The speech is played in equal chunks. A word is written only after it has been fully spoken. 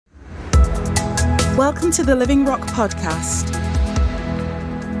Welcome to the Living Rock podcast.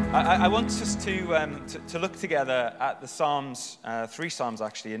 I want us to look together at the Psalms, 3 Psalms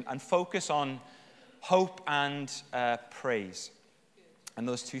actually, and focus on hope and praise, and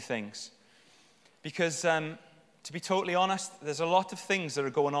those two things. Because to be totally honest, there's a lot of things that are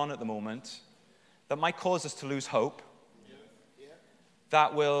going on at the moment that might cause us to lose hope,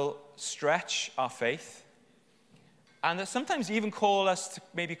 that will stretch our faith, and that sometimes even call us to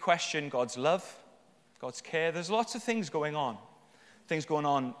maybe question God's love, God's care. There's lots of things going on. Things going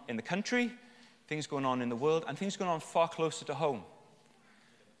on in the country, things going on in the world, and things going on far closer to home.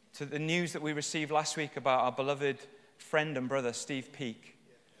 To the news that we received last week about our beloved friend and brother, Steve Peake,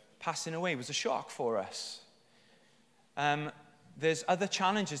 passing away was a shock for us. There's other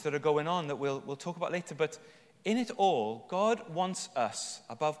challenges that are going on that we'll talk about later, but in it all, God wants us,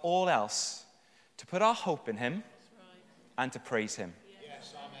 above all else, to put our hope in Him and to praise Him.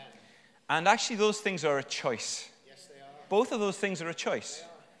 Yes, amen. And actually, those things are a choice. Yes, they are. Both of those things are a choice.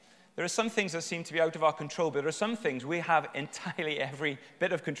 There are some things that seem to be out of our control, but there are some things we have entirely every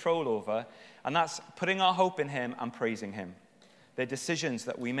bit of control over, and that's putting our hope in Him and praising Him. They're decisions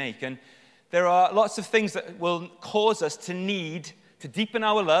that we make. And there are lots of things that will cause us to need to deepen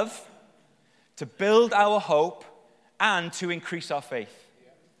our love, to build our hope, and to increase our faith.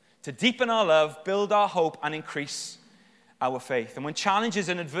 To deepen our love, build our hope, and increase our faith. And when challenges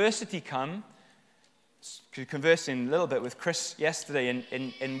and adversity come, conversing a little bit with Chris yesterday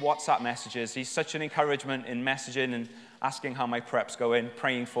in WhatsApp messages, he's such an encouragement in messaging and asking how my prep's going,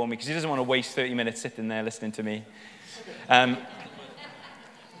 praying for me, because he doesn't want to waste 30 minutes sitting there listening to me. And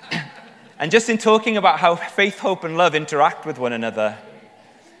just in talking about how faith, hope, and love interact with one another,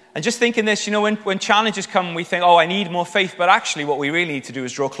 and just thinking this, when challenges come, we think, I need more faith, but actually what we really need to do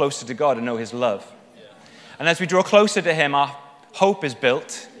is draw closer to God and know His love. And as we draw closer to Him, our hope is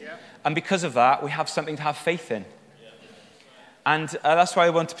built. And because of that, we have something to have faith in. And that's why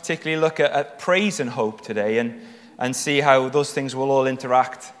I want to particularly look at praise and hope today and see how those things will all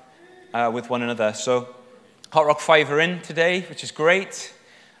interact with one another. So Hot Rock 5 are in today, which is great.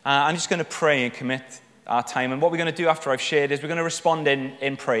 I'm just going to pray and commit our time. And what we're going to do after I've shared is we're going to respond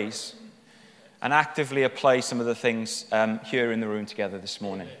in praise and actively apply some of the things here in the room together this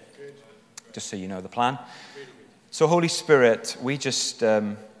morning. Just so you know the plan. So Holy Spirit, we just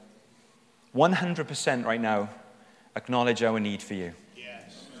 100% right now acknowledge our need for you.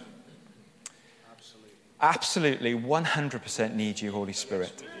 Yes. Absolutely 100% need you, Holy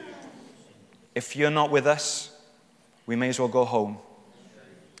Spirit. If you're not with us, we may as well go home.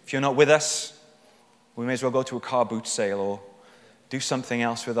 If you're not with us, we may as well go to a car boot sale or do something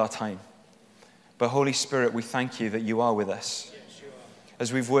else with our time. But Holy Spirit, we thank you that you are with us.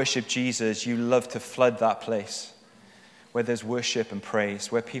 As we've worshipped Jesus, you love to flood that place where there's worship and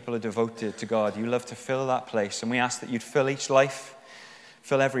praise, where people are devoted to God. You love to fill that place. And we ask that you'd fill each life,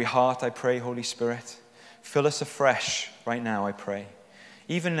 fill every heart, I pray, Holy Spirit. Fill us afresh right now, I pray.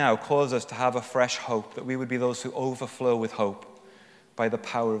 Even now, cause us to have a fresh hope, that we would be those who overflow with hope by the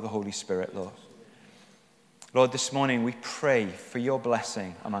power of the Holy Spirit, Lord. Lord, this morning we pray for your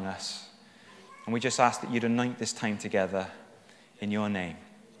blessing among us. And we just ask that you'd anoint this time together in your name.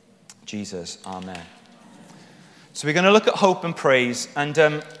 Jesus, amen. So we're going to look at hope and praise. And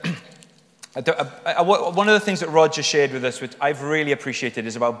one of the things that Roger shared with us, which I've really appreciated,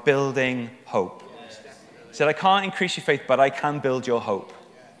 is about building hope. He said, I can't increase your faith, but I can build your hope.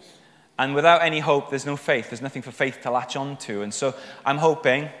 And without any hope, there's no faith. There's nothing for faith to latch on to. And so I'm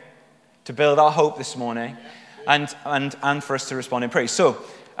hoping to build our hope this morning and for us to respond in praise. So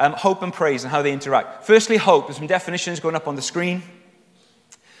hope and praise and how they interact. Firstly, hope. There's some definitions going up on the screen.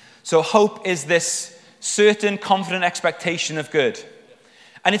 So hope is this certain, confident expectation of good.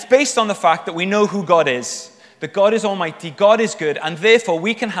 And it's based on the fact that we know who God is, that God is almighty, God is good, and therefore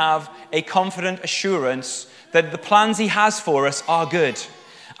we can have a confident assurance that the plans He has for us are good.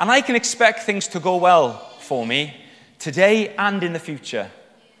 And I can expect things to go well for me today and in the future.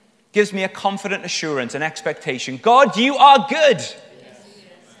 Gives me a confident assurance and expectation. God, you are good.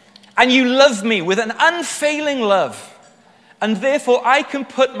 And you love me with an unfailing love. And therefore I can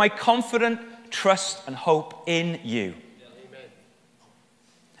put my confident trust and hope in you. Amen.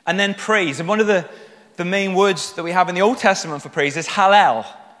 And then praise. And one of the main words that we have in the Old Testament for praise is Hallel,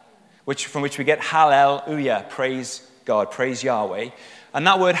 from which we get Hallelujah, praise God, praise Yahweh. And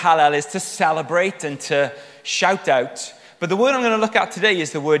that word Hallel is to celebrate and to shout out. But the word I'm going to look at today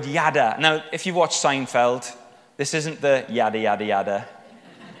is the word yada. Now, if you've watched Seinfeld, this isn't the yada, yada, yada.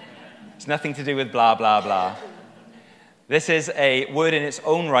 It's nothing to do with blah, blah, blah. This is a word in its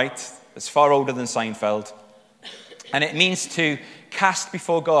own right. It's far older than Seinfeld. And it means to cast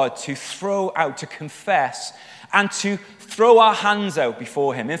before God, to throw out, to confess, and to throw our hands out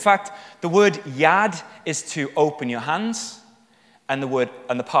before him. In fact, the word yad is to open your hands, and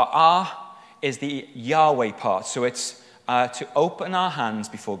the part ah is the Yahweh part. So it's to open our hands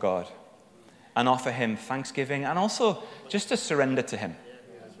before God and offer him thanksgiving and also just to surrender to him.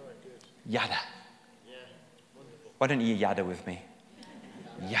 Yada. Why don't you yada with me?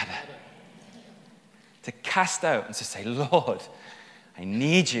 Yada. To cast out and to say, Lord, I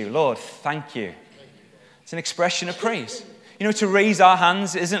need you. Lord, thank you. It's an expression of praise. To raise our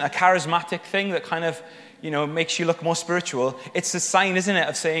hands isn't a charismatic thing that kind of, makes you look more spiritual. It's a sign, isn't it,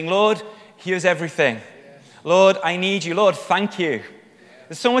 of saying, Lord, here's everything. Lord, I need you. Lord, thank you.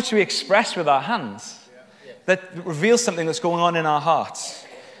 There's so much we express with our hands that reveals something that's going on in our hearts.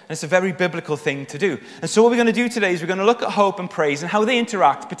 And it's a very biblical thing to do. And so what we're going to do today is we're going to look at hope and praise and how they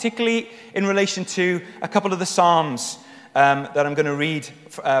interact, particularly in relation to a couple of the Psalms that I'm going to read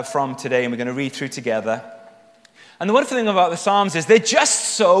from today, and we're going to read through together. And the wonderful thing about the Psalms is they're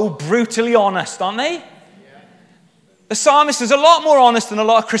just so brutally honest, aren't they? The psalmist is a lot more honest than a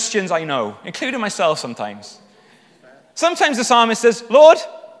lot of Christians I know, including myself sometimes. Sometimes the psalmist says, Lord,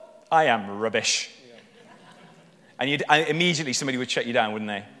 I am rubbish. And immediately somebody would shut you down, wouldn't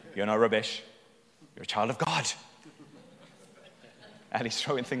they? You're not rubbish. You're a child of God. And he's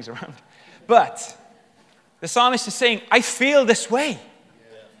throwing things around. But the psalmist is saying, I feel this way.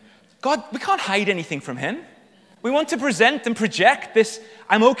 God, we can't hide anything from him. We want to present and project this,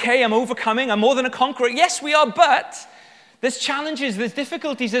 I'm okay, I'm overcoming, I'm more than a conqueror. Yes, we are, but there's challenges, there's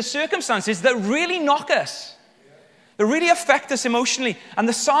difficulties, there's circumstances that really knock us. That really affect us emotionally. And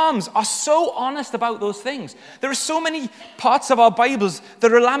the Psalms are so honest about those things. There are so many parts of our Bibles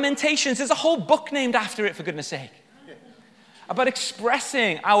that are lamentations. There's a whole book named after it, for goodness sake. About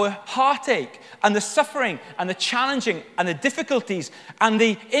expressing our heartache and the suffering and the challenging and the difficulties and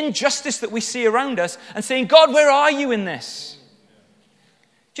the injustice that we see around us and saying, God, where are you in this?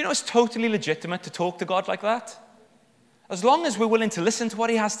 Do you know it's totally legitimate to talk to God like that? As long as we're willing to listen to what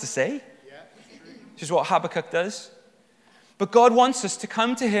he has to say, which is what Habakkuk does. But God wants us to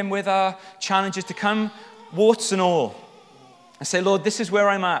come to him with our challenges, to come warts and all, and say, Lord, this is where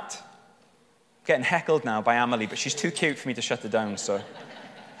I'm at. I'm getting heckled now by Emily, but she's too cute for me to shut her down, so.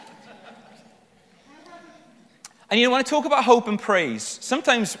 And when I talk about hope and praise,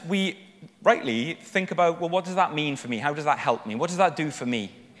 sometimes we rightly think about, well, what does that mean for me? How does that help me? What does that do for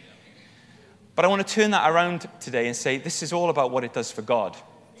me? But I want to turn that around today and say, this is all about what it does for God.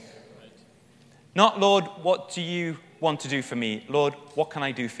 Not, Lord, what do you want to do for me? Lord, what can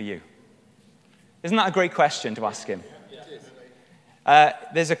I do for you? Isn't that a great question to ask him?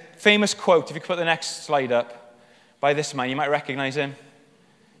 There's a famous quote, if you could put the next slide up, by this man. You might recognize him.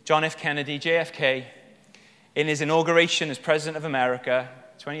 John F. Kennedy, JFK, in his inauguration as President of America,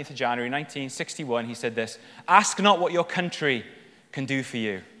 20th of January, 1961, he said this, ask not what your country can do for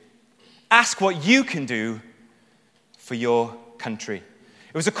you. Ask what you can do for your country.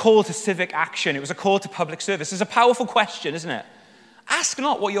 It was a call to civic action. It was a call to public service. It's a powerful question, isn't it? Ask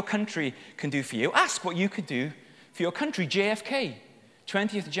not what your country can do for you. Ask what you could do for your country. JFK,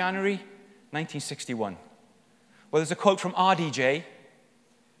 20th January, 1961. Well, there's a quote from RDJ,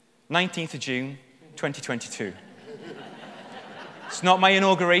 19th of June, 2022. It's not my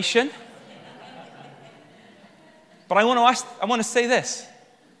inauguration. But I want to say this.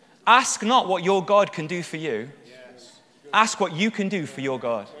 Ask not what your God can do for you. Ask what you can do for your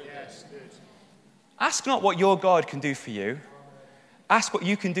God. Ask not what your God can do for you. Ask what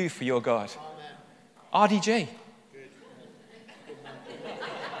you can do for your God. RDJ.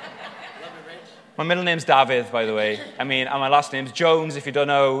 My middle name's David, by the way. And my last name's Jones, if you don't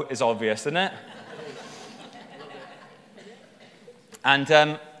know, is obvious, isn't it? And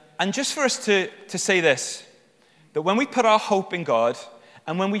just for us to say this, that when we put our hope in God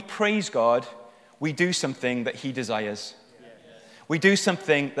and when we praise God, we do something that he desires. We do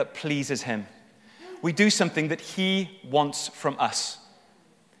something that pleases him. We do something that he wants from us.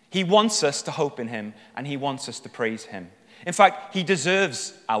 He wants us to hope in him, and he wants us to praise him. In fact, he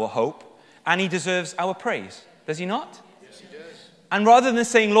deserves our hope, and he deserves our praise. Does he not? Yes, he does. And rather than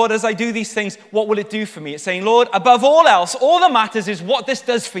saying, Lord, as I do these things, what will it do for me? It's saying, Lord, above all else, all that matters is what this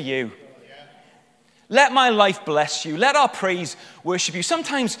does for you. Let my life bless you. Let our praise worship you.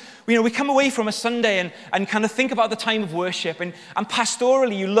 Sometimes, we come away from a Sunday and kind of think about the time of worship. And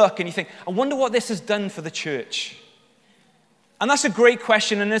pastorally, you look and you think, I wonder what this has done for the church. And that's a great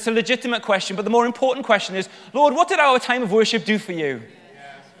question, and it's a legitimate question. But the more important question is, Lord, what did our time of worship do for you?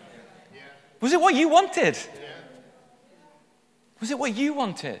 Was it what you wanted? Was it what you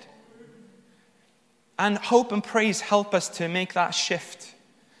wanted? And hope and praise help us to make that shift.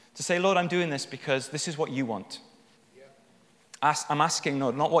 To say, Lord, I'm doing this because this is what you want. I'm asking,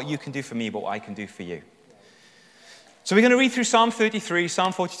 Lord, not what you can do for me, but what I can do for you. So we're going to read through Psalm 33,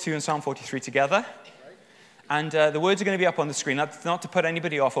 Psalm 42, and Psalm 43 together. And the words are going to be up on the screen. That's not to put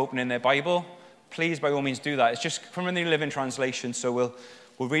anybody off opening their Bible. Please, by all means, do that. It's just from the New Living Translation, so we'll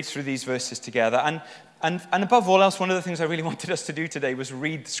read through these verses together. And above all else, one of the things I really wanted us to do today was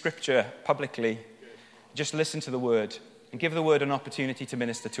read Scripture publicly. Just listen to the Word and give the Word an opportunity to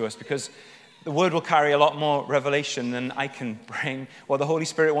minister to us, because the Word will carry a lot more revelation than I can bring. What the Holy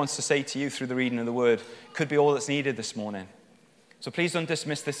Spirit wants to say to you through the reading of the Word could be all that's needed this morning. So please don't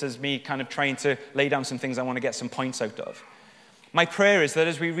dismiss this as me kind of trying to lay down some things I want to get some points out of. My prayer is that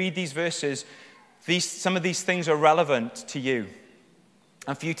as we read these verses, some of these things are relevant to you,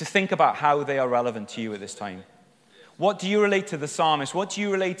 and for you to think about how they are relevant to you at this time. What do you relate to the psalmist? What do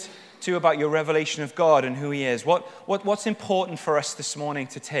you relate to about your revelation of God and who he is? What's important for us this morning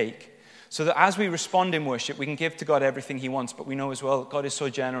to take? So that as we respond in worship, we can give to God everything he wants, but we know as well, God is so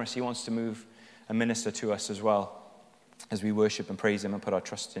generous, he wants to move and minister to us as well as we worship and praise him and put our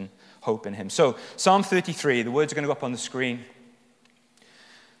trust and hope in him. So, Psalm 33, the words are going to go up on the screen. It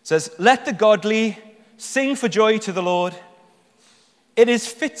says, "Let the godly sing for joy to the Lord. It is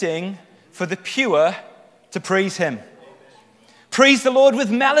fitting for the pure to praise him. Praise the Lord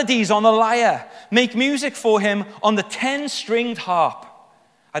with melodies on the lyre. Make music for him on the 10-stringed harp."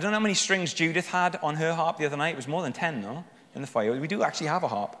 I don't know how many strings Judith had on her harp the other night. It was more than 10, though, in the fire. We do actually have a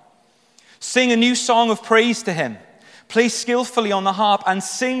harp. "Sing a new song of praise to him. Play skillfully on the harp and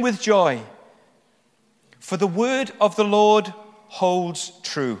sing with joy. For the word of the Lord holds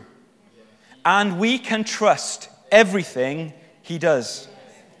true, and we can trust everything he does.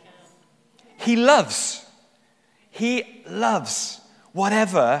 He loves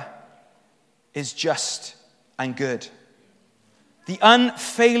whatever is just and good. The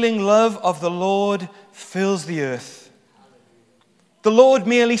unfailing love of the Lord fills the earth. The Lord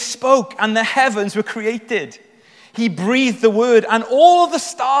merely spoke, and the heavens were created. He breathed the word, and all the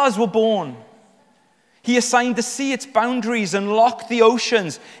stars were born. He assigned the sea its boundaries and locked the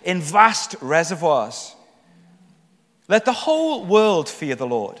oceans in vast reservoirs. Let the whole world fear the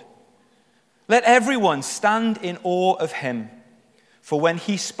Lord. Let everyone stand in awe of him. For when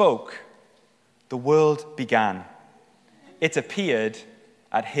he spoke, the world began. It appeared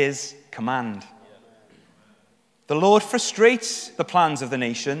at his command. The Lord frustrates the plans of the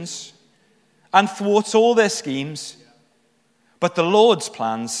nations and thwarts all their schemes, but the Lord's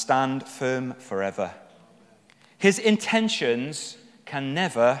plans stand firm forever. His intentions can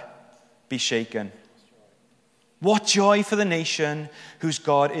never be shaken. What joy for the nation whose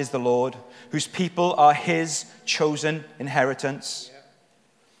God is the Lord, whose people are his chosen inheritance.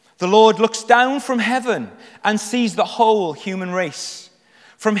 The Lord looks down from heaven and sees the whole human race.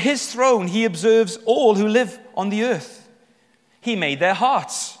 From his throne he observes all who live on the earth. He made their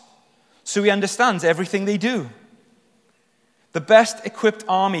hearts, so he understands everything they do. The best equipped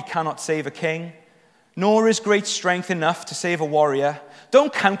army cannot save a king, nor is great strength enough to save a warrior.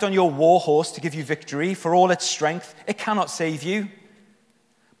 Don't count on your war horse to give you victory. For all its strength, it cannot save you.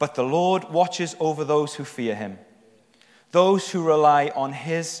 But the Lord watches over those who fear him, those who rely on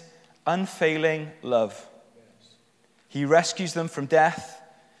his unfailing love. He rescues them from death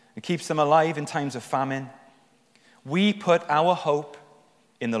and keeps them alive in times of famine. We put our hope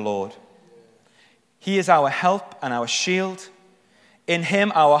in the Lord. He is our help and our shield. In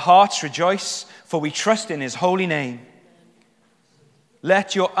him our hearts rejoice, for we trust in his holy name.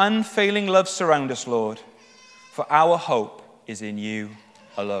 Let your unfailing love surround us, Lord, for our hope is in you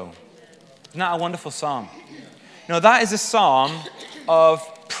alone. Isn't that a wonderful psalm? You know, that is a psalm of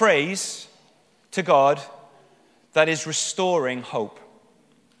praise to God that is restoring hope.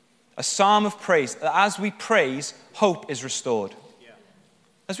 A psalm of praise. As we praise, hope is restored.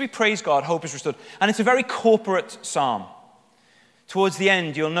 As we praise God, hope is restored. And it's a very corporate psalm. Towards the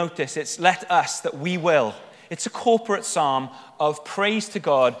end, you'll notice it's let us, that we will. It's a corporate psalm of praise to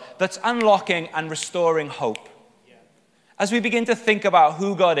God that's unlocking and restoring hope. As we begin to think about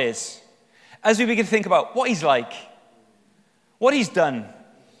who God is, as we begin to think about what he's like, what he's done,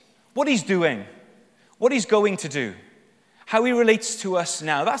 what he's doing, what he's going to do, how he relates to us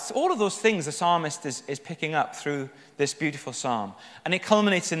now. That's all of those things the psalmist is picking up through this beautiful psalm. And it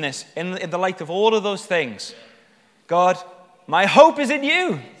culminates in this, in the light of all of those things. God, my hope is in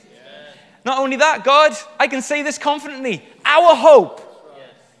you. Not only that, God, I can say this confidently, our hope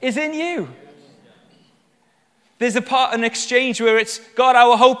is in you. There's an exchange where it's, God,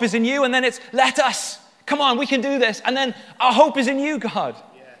 our hope is in you, and then it's, let us. Come on, we can do this. And then our hope is in you, God.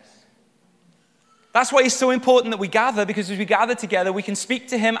 That's why it's so important that we gather, because as we gather together, we can speak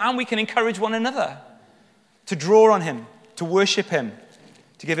to him and we can encourage one another to draw on him, to worship him,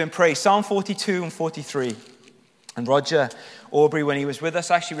 to give him praise. Psalm 42 and 43. And Roger Aubrey, when he was with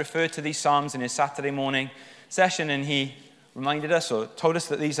us, actually referred to these psalms in his Saturday morning session, and he reminded us, or told us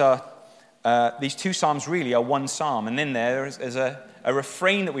that these two psalms really are one psalm. And in there is a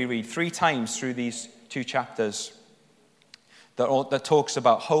refrain that we read 3 times through these 2 chapters that talks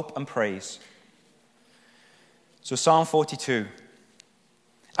about hope and praise. So Psalm 42.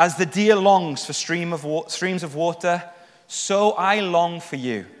 As the deer longs for streams of water, so I long for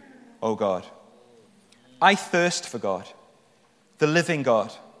you, O God. I thirst for God, the living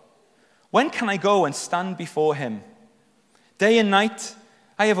God. When can I go and stand before him? Day and night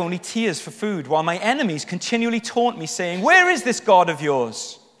I have only tears for food, while my enemies continually taunt me, saying, where is this God of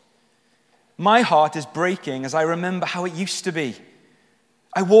yours? My heart is breaking as I remember how it used to be.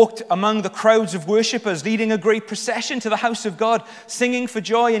 I walked among the crowds of worshippers, leading a great procession to the house of God, singing for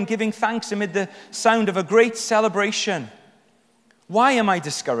joy and giving thanks amid the sound of a great celebration. Why am I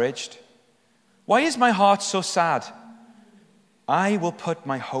discouraged? Why is my heart so sad? I will put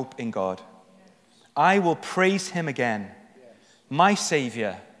my hope in God. I will praise him again, my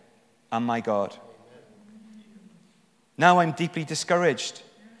Savior and my God. Now I'm deeply discouraged,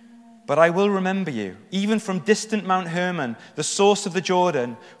 but I will remember you, even from distant Mount Hermon, the source of the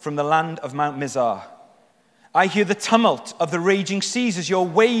Jordan, from the land of Mount Mizar. I hear the tumult of the raging seas as your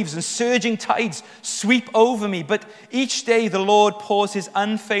waves and surging tides sweep over me, but each day the Lord pours his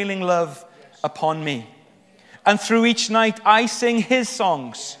unfailing love upon me. And through each night I sing his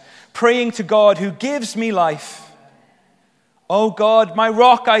songs, praying to God who gives me life. Oh God, my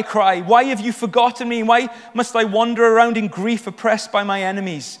rock, I cry, why have you forgotten me? Why must I wander around in grief, oppressed by my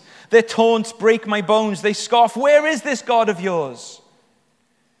enemies? Their taunts break my bones. They scoff, where is this God of yours?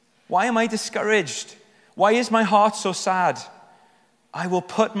 Why am I discouraged? Why is my heart so sad? I will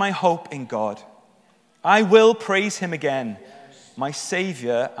put my hope in God. I will praise him again, my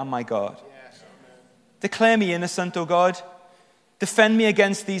Savior and my God. Declare me innocent, O God. Defend me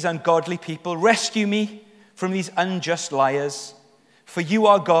against these ungodly people. Rescue me from these unjust liars. For you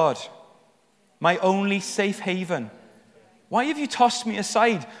are God, my only safe haven. Why have you tossed me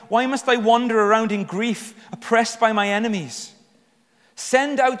aside? Why must I wander around in grief, oppressed by my enemies?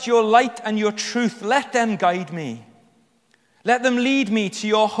 Send out your light and your truth. Let them guide me. Let them lead me to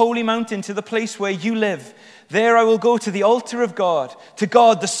your holy mountain, to the place where you live. There I will go to the altar of God, to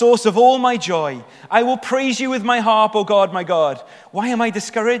God, the source of all my joy. I will praise you with my harp, O God, my God. Why am I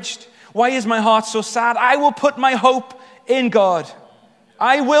discouraged? Why is my heart so sad? I will put my hope in God.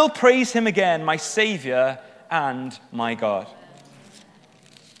 I will praise him again, my Savior and my God.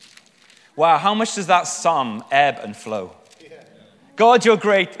 Wow, how much does that psalm ebb and flow? God, you're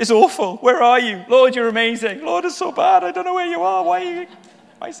great. It's awful. Where are you? Lord, you're amazing. Lord, it's so bad. I don't know where you are. Why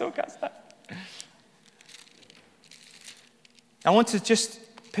so cast down? I want to just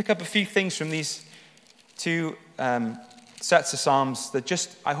pick up a few things from these 2 sets of psalms that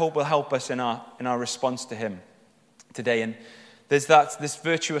just, I hope, will help us in our response to him today. And there's this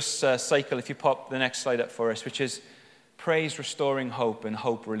virtuous cycle, if you pop the next slide up for us, which is praise restoring hope and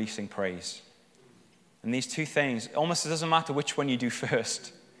hope releasing praise. And these 2 things, almost it doesn't matter which one you do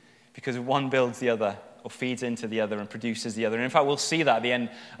first, because one builds the other or feeds into the other and produces the other. And in fact, we'll see that at the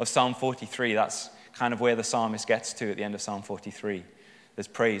end of Psalm 43. That's kind of where the psalmist gets to at the end of Psalm 43. There's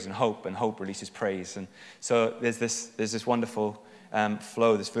praise and hope releases praise. And so there's this wonderful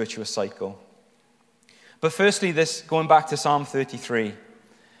flow, this virtuous cycle. But firstly, going back to Psalm 33.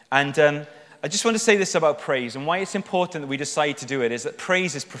 And I just want to say this about praise, and why it's important that we decide to do it is that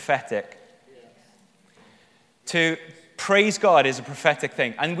praise is prophetic. To praise God is a prophetic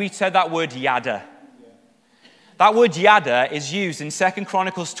thing. And we said that word yada. That word yada is used in 2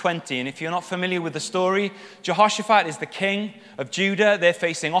 Chronicles 20. And if you're not familiar with the story, Jehoshaphat is the king of Judah. They're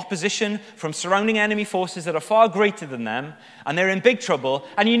facing opposition from surrounding enemy forces that are far greater than them. And they're in big trouble.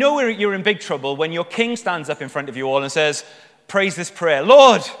 And you know you're in big trouble when your king stands up in front of you all and says, praise this prayer.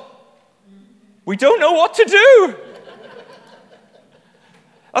 Lord, we don't know what to do.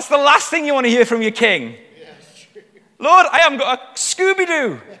 That's the last thing you want to hear from your king. Lord, I haven't got a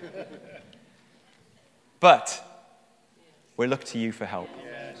Scooby-Doo. But we look to you for help.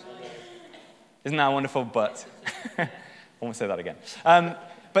 Isn't that wonderful? But I won't say that again.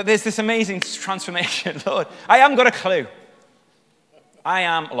 But there's this amazing transformation. Lord, I haven't got a clue. I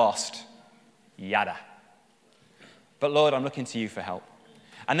am lost. Yada. But Lord, I'm looking to you for help.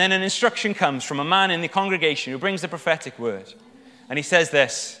 And then an instruction comes from a man in the congregation who brings the prophetic word. And he says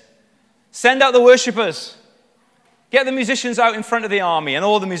this, send out the worshippers. Get the musicians out in front of the army, and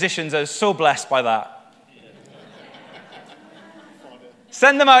all the musicians are so blessed by that.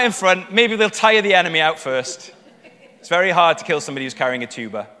 Send them out in front. Maybe they'll tire the enemy out first. It's very hard to kill somebody who's carrying a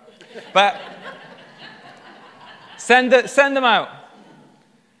tuba. But send them out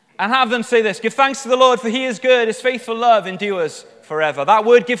and have them say this: give thanks to the Lord, for he is good. His faithful love endures forever. That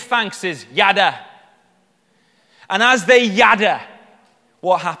word give thanks is yada. And as they yada,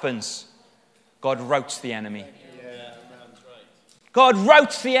 what happens? God routs the enemy. God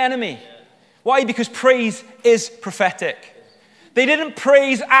routs the enemy. Why? Because praise is prophetic. They didn't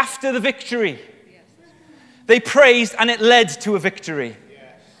praise after the victory. They praised and it led to a victory.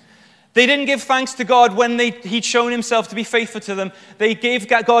 They didn't give thanks to God when he'd shown himself to be faithful to them. They gave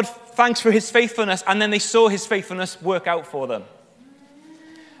God thanks for his faithfulness, and then they saw his faithfulness work out for them.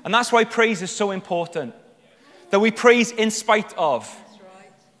 And that's why praise is so important. That we praise in spite of.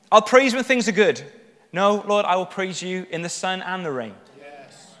 I'll praise when things are good. No, Lord, I will praise you in the sun and the rain.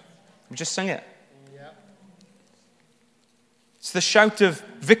 Yes. We just sing it. Yeah. It's the shout of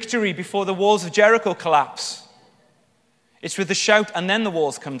victory before the walls of Jericho collapse. It's with the shout and then the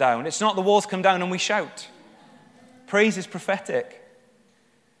walls come down. It's not the walls come down and we shout. Praise is prophetic.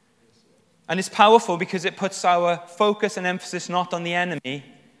 And it's powerful because it puts our focus and emphasis not on the enemy,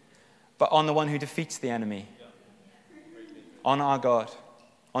 but on the one who defeats the enemy. On our God.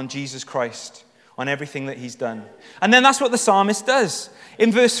 On Jesus Christ. On everything that he's done. And then that's what the psalmist does.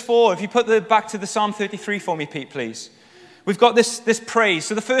 In verse 4, if you put back to the Psalm 33 for me, Pete, please. We've got this praise.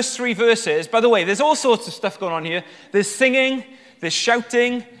 So the first 3 verses, by the way, there's all sorts of stuff going on here. There's singing, there's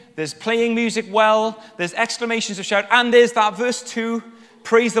shouting, there's playing music well, there's exclamations of shout, and there's that verse 2,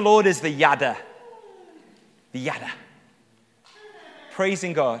 praise the Lord, is the yada. The yada.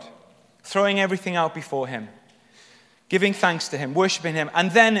 Praising God. Throwing everything out before him. Giving thanks to him, worshiping him.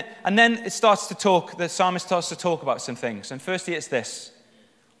 And then it starts to talk, the psalmist starts to talk about some things. And firstly, it's this.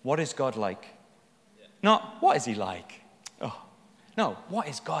 What is God like? Not, what is he like? Oh, no, what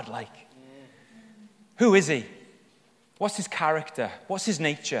is God like? Who is he? What's his character? What's his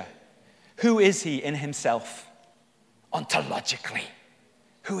nature? Who is he in himself? Ontologically.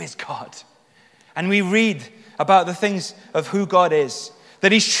 Who is God? And we read about the things of who God is.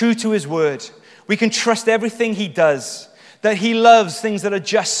 That he's true to his word. We can trust everything he does. That he loves things that are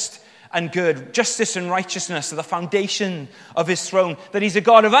just and good. Justice and righteousness are the foundation of his throne. That he's a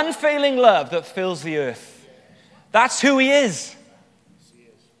God of unfailing love that fills the earth. That's who he is.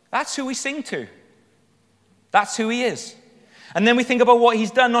 That's who we sing to. That's who he is. And then we think about what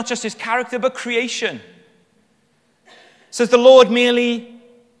he's done, not just his character, but creation. It says the Lord merely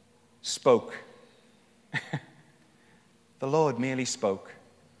spoke. The Lord merely spoke.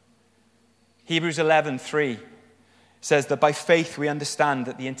 Hebrews 11:3 says that by faith we understand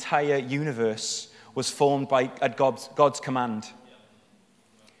that the entire universe was formed at God's command.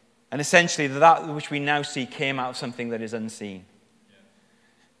 And essentially that which we now see came out of something that is unseen.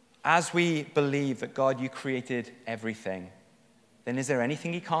 As we believe that God, you created everything, then is there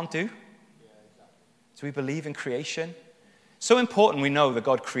anything he can't do? Do we believe in creation? So important we know that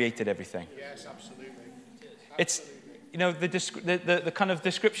God created everything. Yes, absolutely. It's, you know, the kind of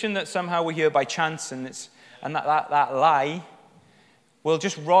description that somehow we hear by chance and that lie will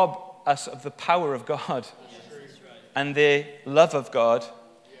just rob us of the power of God and the love of God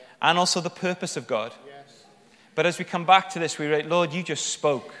and also the purpose of God. But as we come back to this, we write, Lord, you just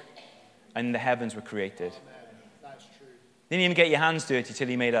spoke and the heavens were created. That's true. You didn't even get your hands dirty till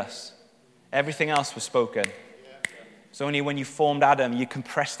he made us. Everything else was spoken. It's only when you formed Adam, you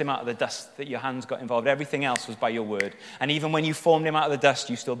compressed him out of the dust that your hands got involved. Everything else was by your word. And even when you formed him out of the dust,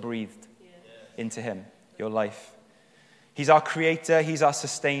 you still breathed into him, your life. He's our creator. He's our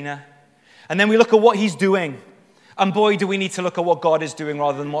sustainer. And then we look at what he's doing. And boy, do we need to look at what God is doing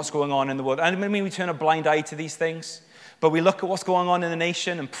rather than what's going on in the world. And I mean, we turn a blind eye to these things. But we look at what's going on in the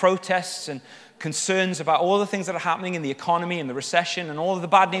nation and protests and concerns about all the things that are happening in the economy and the recession and all of the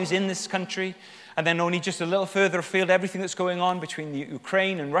bad news in this country. And then only just a little further afield, everything that's going on between the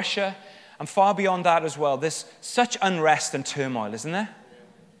Ukraine and Russia. And far beyond that as well. There's such unrest and turmoil, isn't there?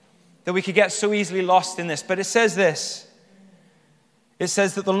 That we could get so easily lost in this. But it says this. It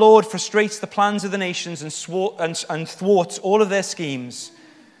says that the Lord frustrates the plans of the nations and thwarts all of their schemes.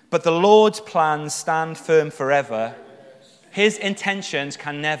 But the Lord's plans stand firm forever. His intentions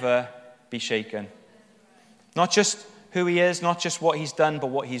can never be shaken. Not just who he is, not just what he's done, but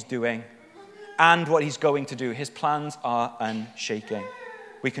what he's doing. And what he's going to do. His plans are unshaking.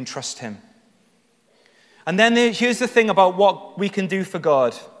 We can trust him. And then here's the thing about what we can do for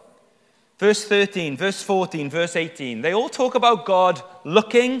God. Verse 13, verse 14, verse 18. They all talk about God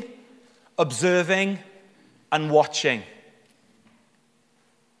looking, observing, and watching.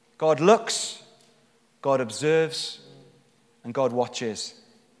 God looks, God observes, and God watches.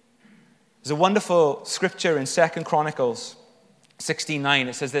 There's a wonderful scripture in 2 Chronicles 16:9.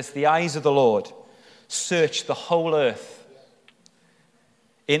 It says this: the eyes of the Lord search the whole earth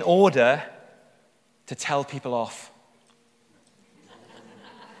in order to tell people off.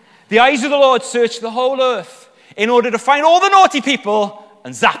 The eyes of the Lord search the whole earth in order to find all the naughty people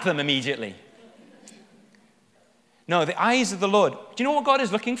and zap them immediately. No, the eyes of the Lord. Do you know what God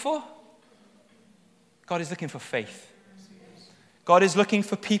is looking for? God is looking for faith. God is looking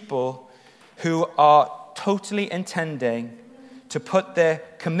for people who are totally intending to put their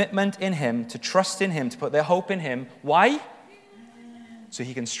commitment in Him, to trust in Him, to put their hope in Him. Why? So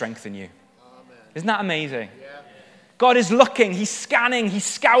He can strengthen you. Amen. Isn't that amazing? Yeah. God is looking, He's scanning, He's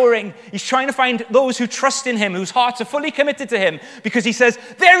scouring. He's trying to find those who trust in Him, whose hearts are fully committed to Him, because He says,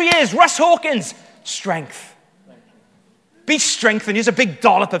 there He is, Russ Hawkins, strength. Be strengthened. Here's a big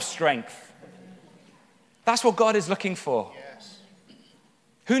dollop of strength. That's what God is looking for. Yes.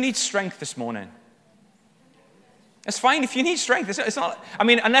 Who needs strength this morning? It's fine if you need strength. It's not. I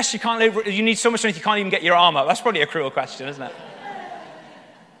mean, unless you need so much strength you can't even get your arm up. That's probably a cruel question, isn't it?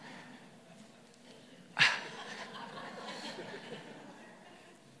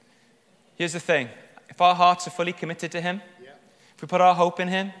 Here's the thing. If our hearts are fully committed to Him, if we put our hope in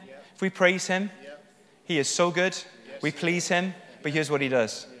Him, if we praise Him, He is so good. We please Him. But here's what He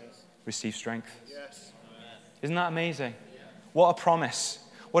does. Receive strength. Isn't that amazing? What a promise.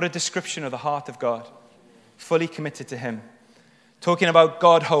 What a description of the heart of God. Fully committed to Him. Talking about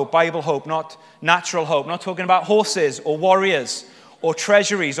God hope, Bible hope, not natural hope. Not talking about horses or warriors or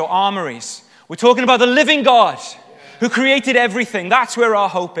treasuries or armories. We're talking about the living God who created everything. That's where our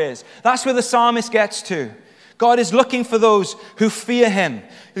hope is. That's where the psalmist gets to. God is looking for those who fear Him.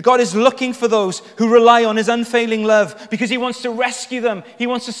 God is looking for those who rely on His unfailing love because He wants to rescue them. He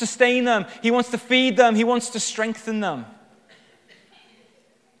wants to sustain them. He wants to feed them. He wants to strengthen them.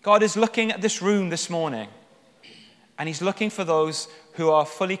 God is looking at this room this morning, and He's looking for those who are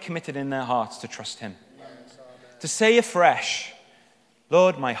fully committed in their hearts to trust Him. To say afresh,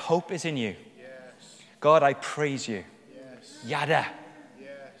 Lord, my hope is in You. God, I praise You. Yada.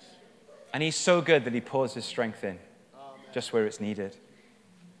 And He's so good that He pours His strength in just where it's needed.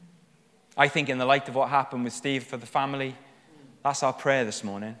 I think in the light of what happened with Steve for the family, that's our prayer this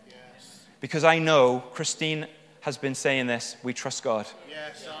morning. Because I know Christine has been saying this, we trust God.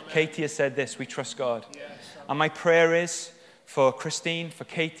 Katie has said this, we trust God. And my prayer is for Christine, for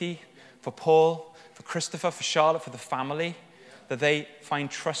Katie, for Paul, for Christopher, for Charlotte, for the family, that they find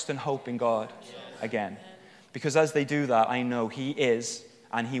trust and hope in God again. Because as they do that, I know He is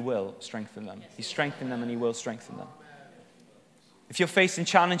and He will strengthen them. He's strengthened them and He will strengthen them. If you're facing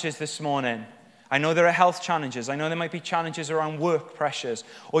challenges this morning, I know there are health challenges. I know there might be challenges around work pressures.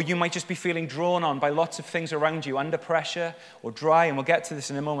 Or you might just be feeling drawn on by lots of things around you, under pressure or dry. And we'll get to this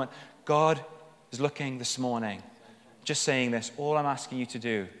in a moment. God is looking this morning, just saying this. All I'm asking you to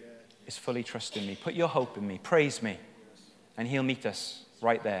do is fully trust in Me. Put your hope in Me. Praise Me. And He'll meet us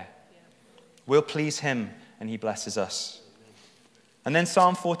right there. We'll please Him and He blesses us. And then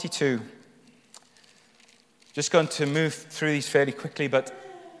Psalm 42. Just going to move through these fairly quickly, but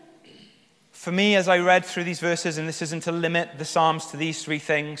for me, as I read through these verses, and this isn't to limit the Psalms to these three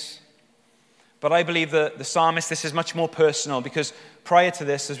things, but I believe that the psalmist, this is much more personal, because prior to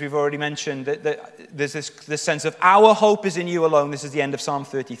this, as we've already mentioned, there's this sense of our hope is in You alone. This is the end of Psalm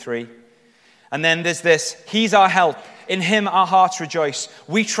 33. And then there's this, He's our help. In Him our hearts rejoice.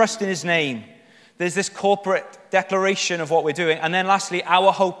 We trust in His name. There's this corporate declaration of what we're doing. And then lastly,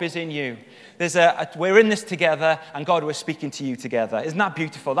 our hope is in You. There's we're in this together, and God, we're speaking to You together. Isn't that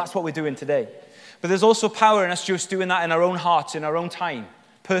beautiful? That's what we're doing today. But there's also power in us just doing that in our own hearts, in our own time,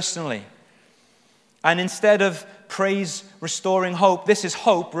 personally. And instead of praise restoring hope, this is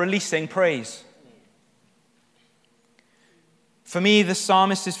hope releasing praise. For me, the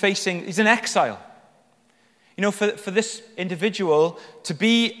psalmist he's in exile. You know, for this individual to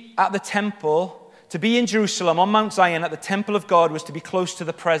be at the temple, to be in Jerusalem on Mount Zion at the temple of God was to be close to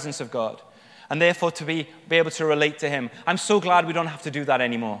the presence of God. And therefore to be able to relate to Him. I'm so glad we don't have to do that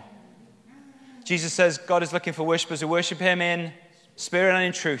anymore. Jesus says God is looking for worshipers who worship Him in spirit and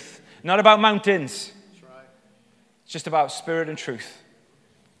in truth. Not about mountains. It's just about spirit and truth.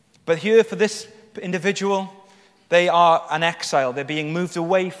 But here for this individual, they are an exile. They're being moved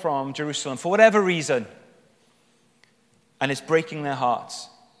away from Jerusalem for whatever reason. And it's breaking their hearts.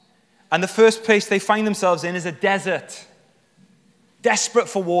 And the first place they find themselves in is a desert. Desperate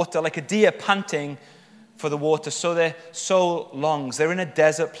for water, like a deer panting for the water. So their soul longs. They're in a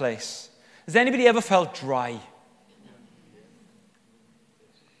desert place. Has anybody ever felt dry?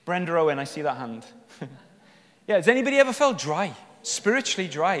 Brenda Owen, I see that hand. Yeah, has anybody ever felt dry? Spiritually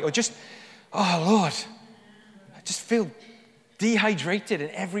dry? Or just, oh Lord, I just feel dehydrated in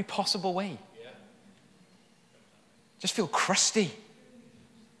every possible way. Just feel crusty. Feel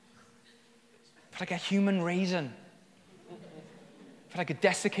like a human raisin. Feel like a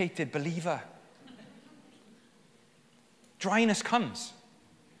desiccated believer. Dryness comes.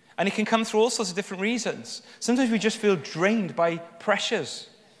 And it can come through all sorts of different reasons. Sometimes we just feel drained by pressures,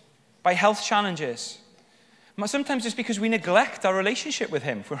 by health challenges. Sometimes it's because we neglect our relationship with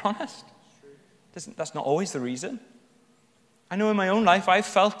him, if we're honest. That's not always the reason. I know in my own life I've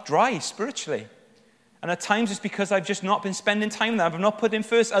felt dry spiritually. And at times it's because I've just not been spending time there. I've not put him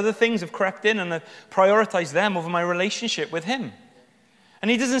first. Other things have crept in and I've prioritized them over my relationship with him. And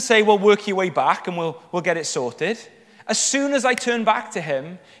he doesn't say, well, work your way back and we'll get it sorted. As soon as I turn back to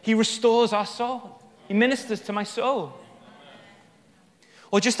him, he restores our soul. He ministers to my soul.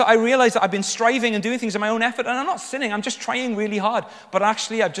 Or just that I realize that I've been striving and doing things in my own effort, and I'm not sinning, I'm just trying really hard, but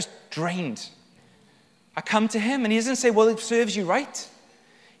actually I've just drained. I come to him, and he doesn't say, well, it serves you right.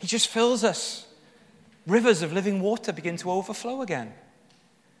 He just fills us. Rivers of living water begin to overflow again.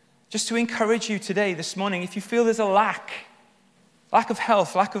 Just to encourage you today, this morning, if you feel there's a lack of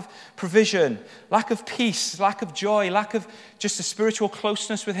health, lack of provision, lack of peace, lack of joy, lack of just a spiritual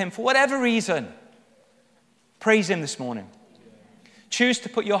closeness with him, for whatever reason, praise him this morning. Choose to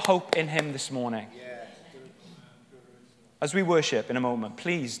put your hope in him this morning. As we worship in a moment,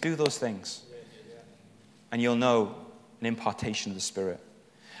 please do those things. And you'll know an impartation of the Spirit.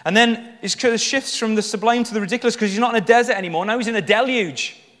 And then it shifts from the sublime to the ridiculous because he's not in a desert anymore. Now he's in a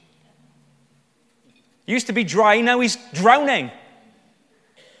deluge. He used to be dry, now he's drowning.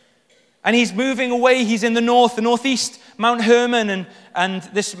 And he's moving away. He's in the northeast, Mount Hermon and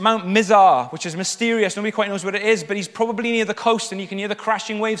this Mount Mizar, which is mysterious. Nobody quite knows what it is, but he's probably near the coast and you can hear the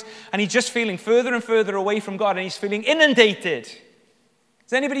crashing waves. And he's just feeling further and further away from God and he's feeling inundated.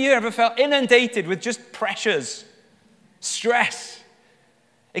 Has anybody here ever felt inundated with just pressures, stress,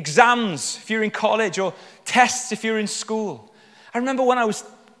 exams if you're in college or tests if you're in school? I remember when I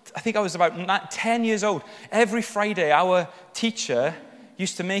think I was about 10 years old, every Friday our teacher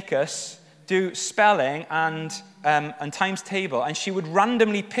used to make us do spelling and times table, and she would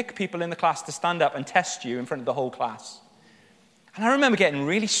randomly pick people in the class to stand up and test you in front of the whole class. And I remember getting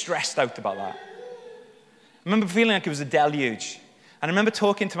really stressed out about that. I remember feeling like it was a deluge. And I remember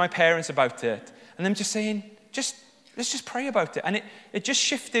talking to my parents about it, and them just saying, let's just pray about it. And it just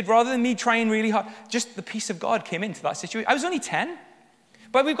shifted, rather than me trying really hard, just the peace of God came into that situation. I was only 10,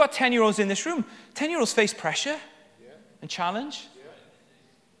 but we've got 10-year-olds in this room. 10-year-olds face pressure and challenge.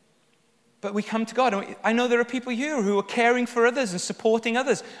 But we come to God. And I know there are people here who are caring for others and supporting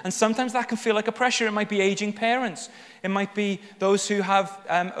others. And sometimes that can feel like a pressure. It might be aging parents. It might be those who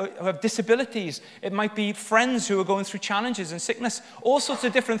have disabilities. It might be friends who are going through challenges and sickness. All sorts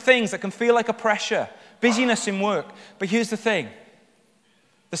of different things that can feel like a pressure. Busyness in work. But here's the thing.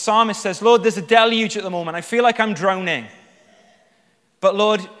 The psalmist says, Lord, there's a deluge at the moment. I feel like I'm drowning. But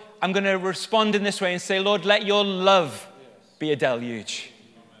Lord, I'm going to respond in this way and say, Lord, let your love be a deluge.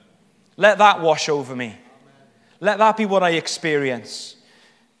 Let that wash over me. Let that be what I experience.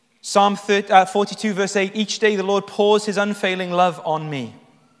 Psalm 42 verse 8, each day the Lord pours his unfailing love on me.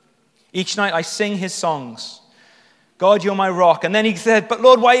 Each night I sing his songs. God, you're my rock. And then he said, but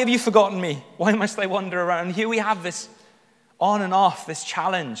Lord, why have you forgotten me? Why must I wander around? And here we have this on and off, this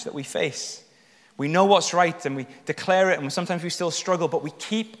challenge that we face. We know what's right and we declare it, and sometimes we still struggle, but we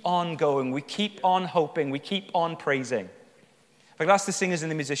keep on going. We keep on hoping. We keep on praising. I'd ask the singers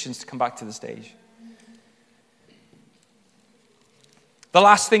and the musicians to come back to the stage. The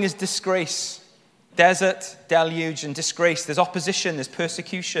last thing is disgrace. Desert, deluge, and disgrace. There's opposition, there's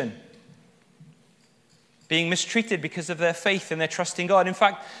persecution. Being mistreated because of their faith and their trust in God. In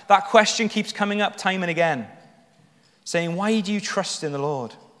fact, that question keeps coming up time and again. Saying, why do you trust in the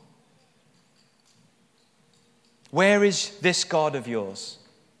Lord? Where is this God of yours?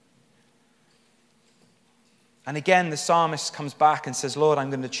 And again, the psalmist comes back and says, Lord,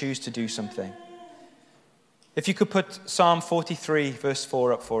 I'm going to choose to do something. If you could put Psalm 43, verse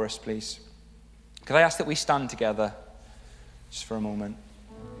 4 up for us, please. Could I ask that we stand together just for a moment?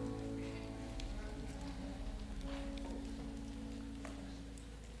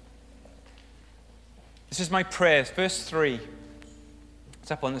 This is my prayer. Verse 3.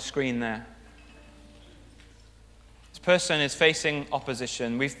 It's up on the screen there. Person is facing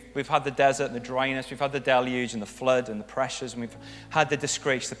opposition. We've had the desert and the dryness. We've had the deluge and the flood and the pressures. And we've had the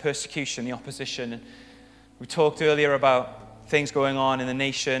disgrace, the persecution, the opposition. And we talked earlier about things going on in the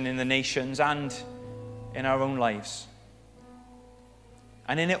nation, in the nations, and in our own lives.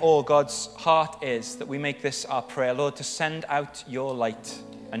 And in it all, God's heart is that we make this our prayer, Lord, to send out your light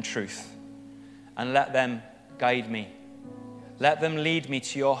and truth and let them guide me. Let them lead me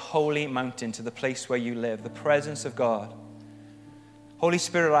to your holy mountain, to the place where you live, the presence of God. Holy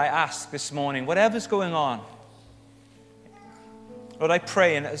Spirit, I ask this morning, whatever's going on, Lord, I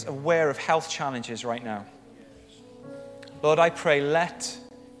pray and is aware of health challenges right now. Lord, I pray, let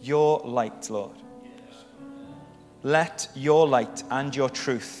your light, Lord, let your light and your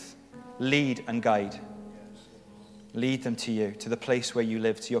truth lead and guide. Lead them to you, to the place where you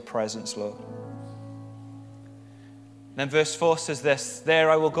live, to your presence, Lord. Then verse 4 says this,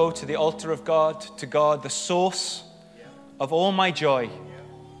 there I will go to the altar of God, to God, the source of all my joy.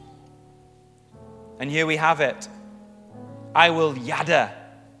 And here we have it. I will yada.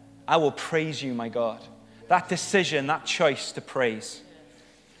 I will praise you, my God. That decision, that choice to praise.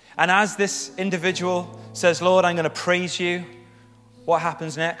 And as this individual says, Lord, I'm going to praise you, what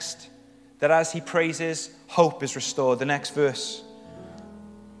happens next? That as he praises, hope is restored. The next verse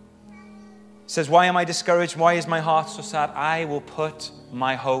says, why am I discouraged? Why is my heart so sad? I will put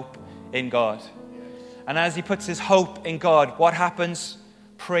my hope in God. And as he puts his hope in God, what happens?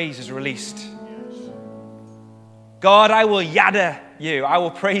 Praise is released. God, I will yada you. I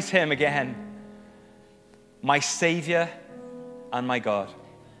will praise him again. My Savior and my God.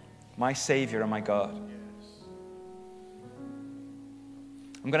 My Savior and my God.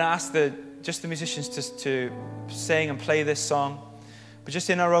 I'm going to ask the musicians to sing and play this song, but just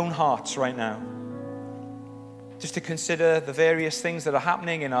in our own hearts right now. Just to consider the various things that are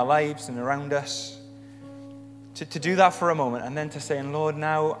happening in our lives and around us. To do that for a moment and then to say, Lord,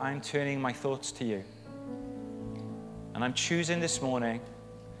 now I'm turning my thoughts to you. And I'm choosing this morning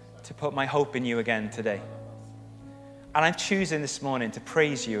to put my hope in you again today. And I'm choosing this morning to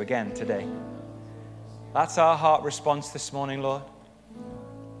praise you again today. That's our heart response this morning, Lord.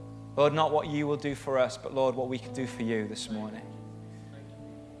 Lord, not what you will do for us, but Lord, what we can do for you this morning.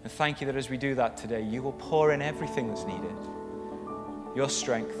 And thank you that as we do that today, you will pour in everything that's needed. Your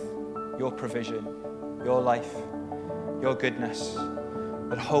strength, your provision, your life, your goodness.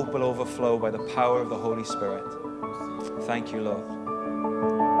 That hope will overflow by the power of the Holy Spirit. Thank you, Lord.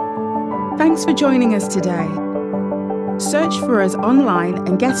 Thanks for joining us today. Search for us online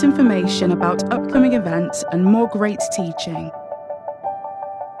and get information about upcoming events and more great teaching.